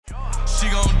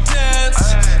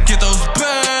Get those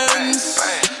bands.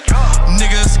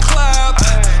 Niggas clap.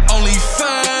 Only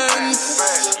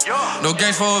fans. No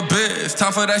games for a bitch.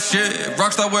 Time for that shit.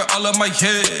 Rockstar wear all of my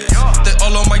hits. They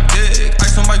all on my dick.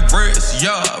 Ice on my wrist.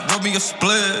 Yeah, rub me a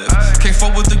split. Can't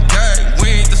fuck with the gang.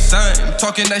 We ain't the same.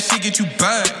 Talking that shit get you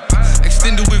banged.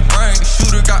 Extended with brain.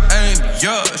 Shooter got aim.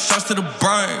 Yeah, shots to the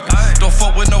brain. Don't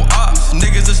fuck with no ops.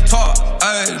 Niggas is talk.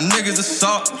 Ayy, niggas is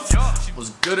soft.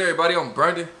 What's good, everybody? I'm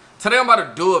Brandon. Today I'm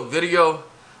about to do a video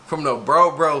from the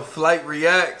Bro Flight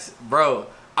Reacts. Bro,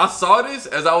 I saw this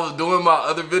as I was doing my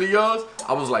other videos.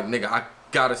 I was like, nigga, I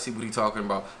gotta see what he talking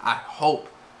about. I hope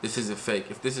this isn't fake.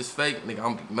 If this is fake, nigga,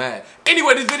 I'm gonna be mad.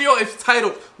 Anyway, this video is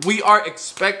titled We Are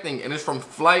Expecting, and it's from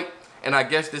Flight, and I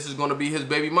guess this is gonna be his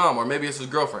baby mom, or maybe it's his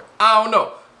girlfriend. I don't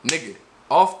know. Nigga,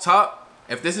 off top,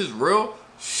 if this is real,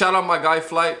 shout out my guy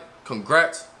Flight.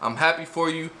 Congrats. I'm happy for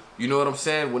you. You know what I'm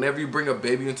saying? Whenever you bring a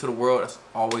baby into the world, that's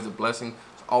always a blessing.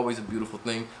 It's always a beautiful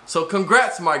thing. So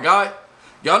congrats, my guy.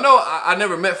 Y'all know I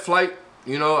never met Flight.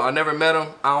 You know, I never met him.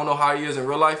 I don't know how he is in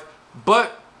real life,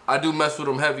 but I do mess with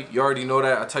him heavy. You already know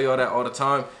that. I tell y'all that all the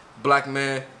time. Black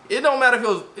man. It don't matter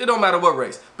if it don't matter what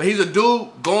race, but he's a dude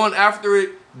going after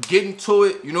it, getting to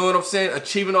it. You know what I'm saying?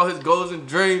 Achieving all his goals and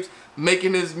dreams,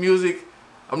 making his music.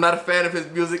 I'm not a fan of his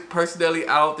music personally.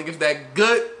 I don't think it's that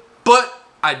good, but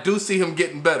I do see him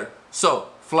getting better. So,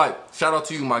 Flight, shout out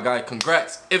to you, my guy.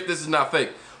 Congrats. If this is not fake,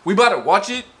 we about to watch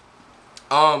it.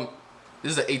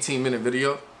 This is an 18-minute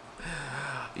video.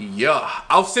 Yeah,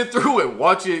 I'll sit through it,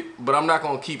 watch it, but I'm not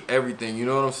gonna keep everything. You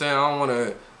know what I'm saying? I don't want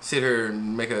to sit here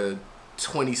and make a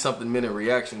 20-something minute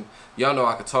reaction. Y'all know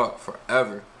I could talk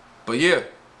forever, but yeah,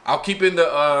 I'll keep in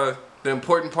the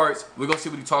important parts. We're gonna see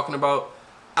what he's talking about.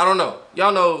 I don't know.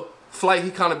 Y'all know Flight,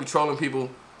 he kind of be trolling people,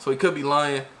 so he could be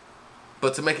lying.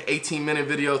 But to make an 18-minute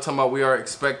video talking about We Are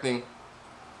Expecting,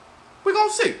 we're gonna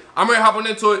see. I'm ready to hop on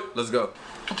into it. Let's go.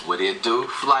 What it do,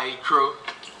 Flight crew?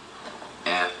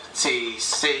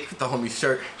 FTC. Get the homie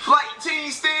shirt. Flight team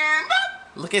stand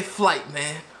up. Look at Flight,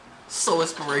 man. So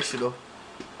inspirational.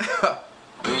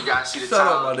 You guys see the Shout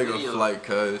title out my of the nigga video. Flight,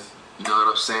 cuz. You know what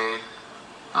I'm saying?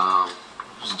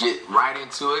 Just get right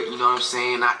into it. You know what I'm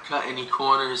saying? Not cut any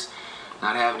corners.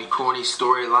 Not have any corny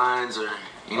storylines or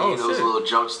any of those little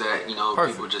jokes that, you know,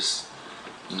 people just,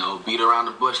 you know, beat around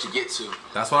the bush to get to.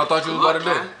 That's what I thought you was about to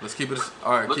do. Let's keep it.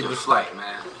 All right, keep it a Flight,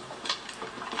 man.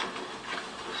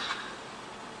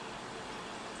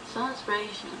 So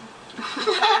inspirational.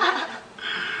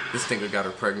 This nigga got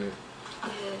her pregnant. Yeah.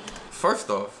 First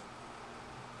off,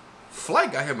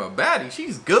 Flight got him a baddie.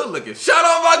 She's good looking. Shout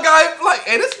out my guy Flight.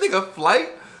 Hey, this nigga Flight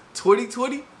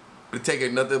 2020 been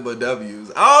taking nothing but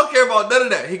W's. I don't care about none of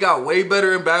that. He got way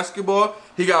better in basketball.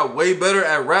 He got way better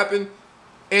at rapping.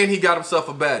 And he got himself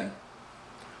a baddie.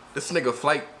 This nigga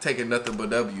Flight taking nothing but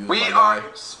W's. We are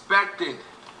expecting.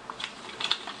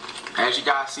 As you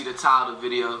guys see the title of the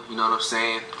video, you know what I'm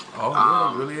saying? Oh, yeah,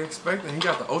 I'm really expecting. He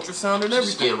got the ultrasound and everything.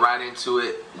 Just get right into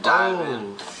it. Dive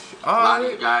in. A lot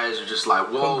of you guys are just like,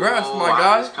 whoa, congrats, whoa, my why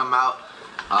guy. did this come out?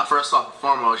 First off and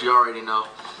foremost, you already know,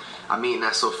 I'm eating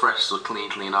that so fresh, so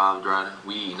clean, Olive Garden.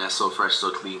 We eating that so fresh, so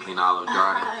clean, Olive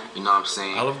Garden. You know what I'm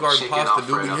saying? Olive Garden Chicken pasta do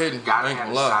be Alfredo. hidden. Gotta I ain't have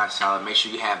gonna a lie. side salad. Make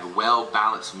sure you have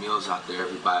well-balanced meals out there,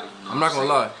 everybody. You know I'm not gonna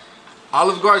lie.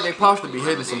 Olive Garden, they pasta be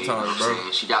hidden sometimes,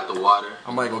 bro. She got the water.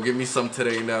 I might go get me some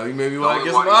today now. You made me want to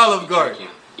get some Olive Garden.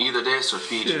 Either this or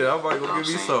Fiji. Yeah, I might go get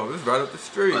me some. It's right up the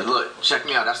street. But look, check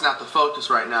me out. That's not the focus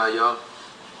right now, yo.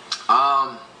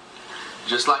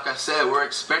 Just like I said, we're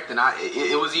expecting.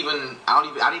 It was even. I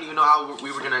didn't even know how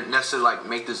we were gonna necessarily like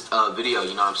make this video.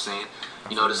 You know what I'm saying?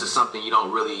 You know, this is something you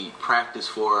don't really practice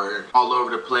for all over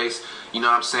the place. You know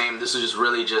what I'm saying? This is just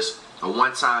really just a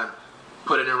one-time.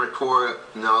 Put it in record.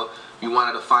 You know, we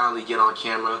wanted to finally get on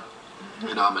camera.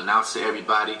 You know, announce to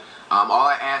everybody. All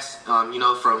I ask, you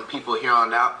know, from people here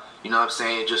on out, you know what I'm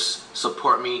saying, just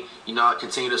support me, you know,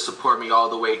 continue to support me all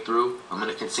the way through. I'm going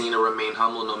to continue to remain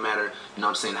humble no matter, you know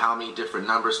what I'm saying, how many different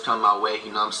numbers come my way,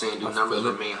 you know what I'm saying, do numbers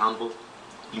remain humble,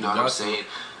 you know what I'm saying.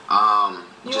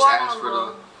 Just ask for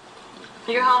the...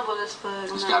 You're humble as fuck.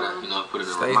 Just gotta, you know, put it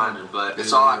in a reminder, but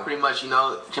it's all I pretty much, you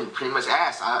know, can pretty much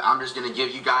ask. I'm just going to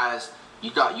give you guys,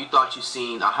 you thought you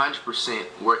seen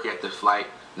 100% work at the Flight.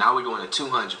 Now we're going to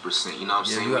 200%. You know what I'm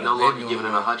saying? We're no longer giving it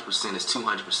 100%. It's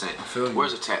 200%.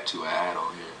 Where's the tattoo I had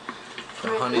on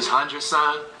here? It's 100,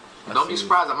 son. Don't be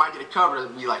surprised. I might get it covered. It'll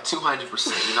be like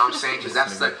 200%. You know what I'm saying? Because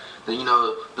that's the you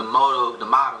know the motto. You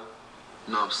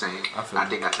know what I'm saying? I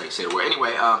think that's how you say the word.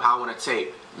 Anyway, how I want to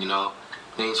take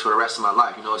things for the rest of my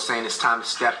life. You know what I'm saying? It's time to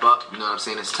step up. You know what I'm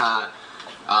saying? It's time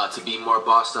to be more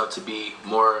bossed up. To be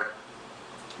more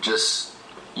just.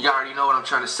 You already know what I'm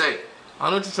trying to say. I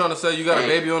know what you're trying to say. You got a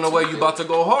baby on the way. You about to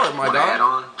go hard, my dog.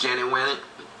 On Janet Winnet.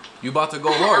 You about to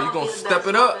go hard. You gonna step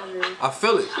it up. I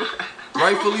feel it.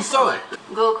 Rightfully so.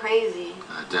 Go crazy.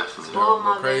 Definitely. Spoil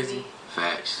my crazy. baby.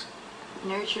 Facts.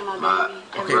 Nurture my baby.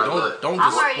 Okay, don't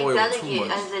I'm just already spoil delicate too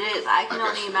much. as it is. I can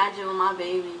only imagine with my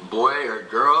baby. Boy or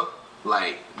girl,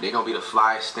 like they gonna be the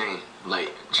flyest thing.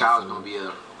 Like child's gonna be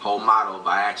a whole model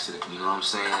by accident. You know what I'm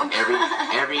saying?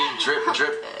 Every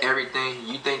drip, everything.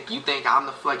 You think I'm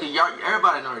the like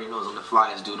everybody already knows I'm the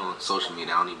flyest dude on social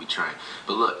media. I don't even be trying.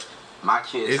 But look, my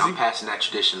kids, I'm passing that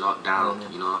tradition down.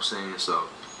 You know what I'm saying? So,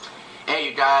 hey,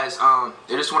 you guys. I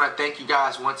just want to thank you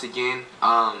guys once again.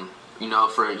 You know,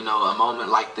 for a moment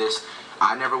like this.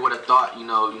 I never would have thought,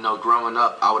 growing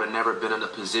up, I would have never been in a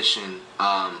position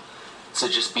to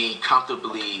just be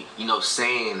comfortably,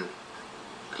 saying,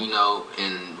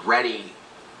 and ready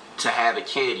to have a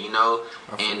kid,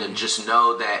 and to just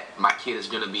know that my kid is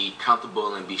going to be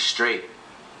comfortable and be straight,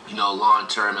 long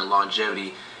term and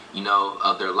longevity,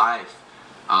 of their life.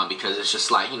 Because it's just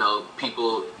like,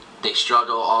 people, they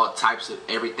struggle, all types of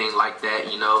everything like that,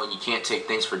 and you can't take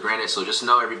things for granted. So just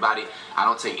know, everybody, I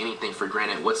don't take anything for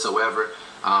granted whatsoever.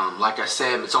 Like I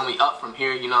said, it's only up from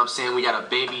here, you know what I'm saying? We got a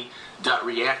baby Dut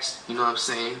Reacts, you know what I'm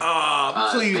saying?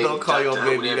 Please don't call your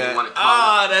baby that.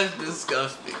 That's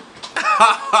disgusting.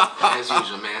 As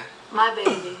usual, man. My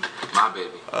baby. My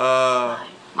baby.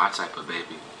 My type of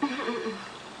baby.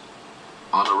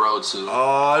 On the road to.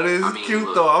 Oh, this is cute,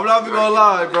 look, though. I'm not even gonna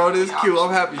lie, bro. This is cute. I'm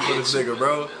happy for this nigga,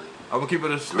 bro. I'm gonna keep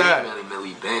it a stat.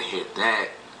 Millie been hit that.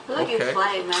 Look at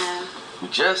Play, man. You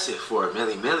just hit 4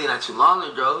 milli not too long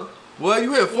ago. Well,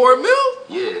 you hit 4 mil?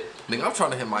 Yeah. Nigga, I'm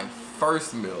trying to hit my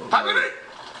first mil.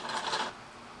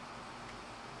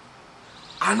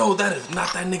 I know that is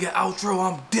not that nigga outro.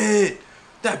 I'm dead.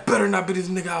 That better not be this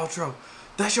nigga outro.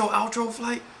 That's your outro,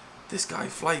 Flight? This guy,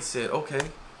 Flight, said,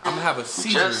 okay, I'm gonna have a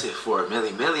seizure. You just hit 4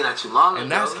 milli not too long ago. And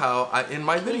that's how I end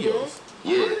my videos.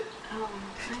 Yeah.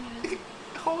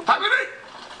 What?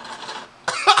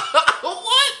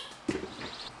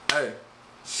 Hey,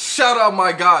 shout out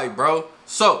my guy, bro.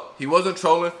 So he wasn't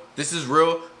trolling. This is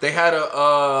real. They had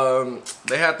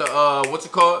what's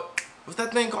it called? What's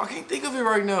that thing called? I can't think of it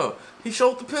right now. He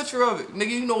showed the picture of it.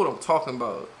 Nigga, you know what I'm talking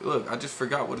about. Look, I just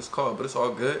forgot what it's called, but it's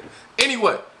all good.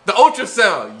 Anyway, the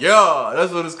ultrasound. Yeah,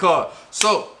 that's what it's called.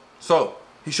 So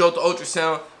he showed the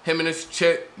ultrasound. Him and his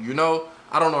chick,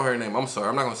 I don't know her name. I'm sorry.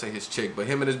 I'm not going to say his chick, but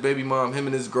him and his baby mom, him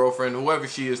and his girlfriend, whoever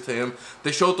she is to him,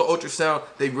 they showed the ultrasound.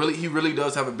 He really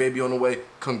does have a baby on the way.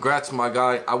 Congrats, my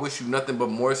guy. I wish you nothing but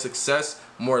more success,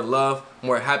 more love,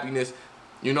 more happiness.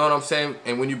 You know what I'm saying?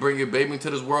 And when you bring your baby into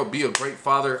this world, be a great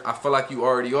father. I feel like you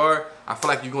already are. I feel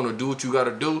like you're going to do what you got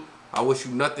to do. I wish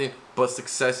you nothing but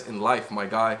success in life, my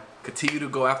guy. Continue to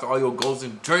go after all your goals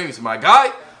and dreams, my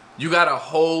guy. You got a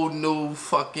whole new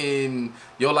fucking...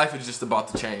 Your life is just about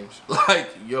to change. Like,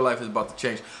 your life is about to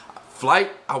change. Flight,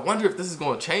 I wonder if this is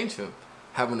going to change him,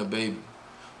 having a baby.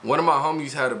 One of my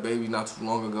homies had a baby not too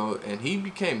long ago, and he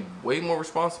became way more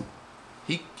responsible.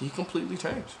 He completely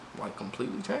changed. Like,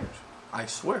 completely changed. I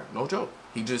swear, no joke.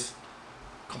 He just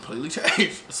completely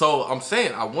changed. So, I'm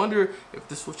saying, I wonder if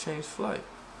this will change Flight.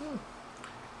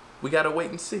 We got to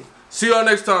wait and see. See y'all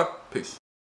next time. Peace.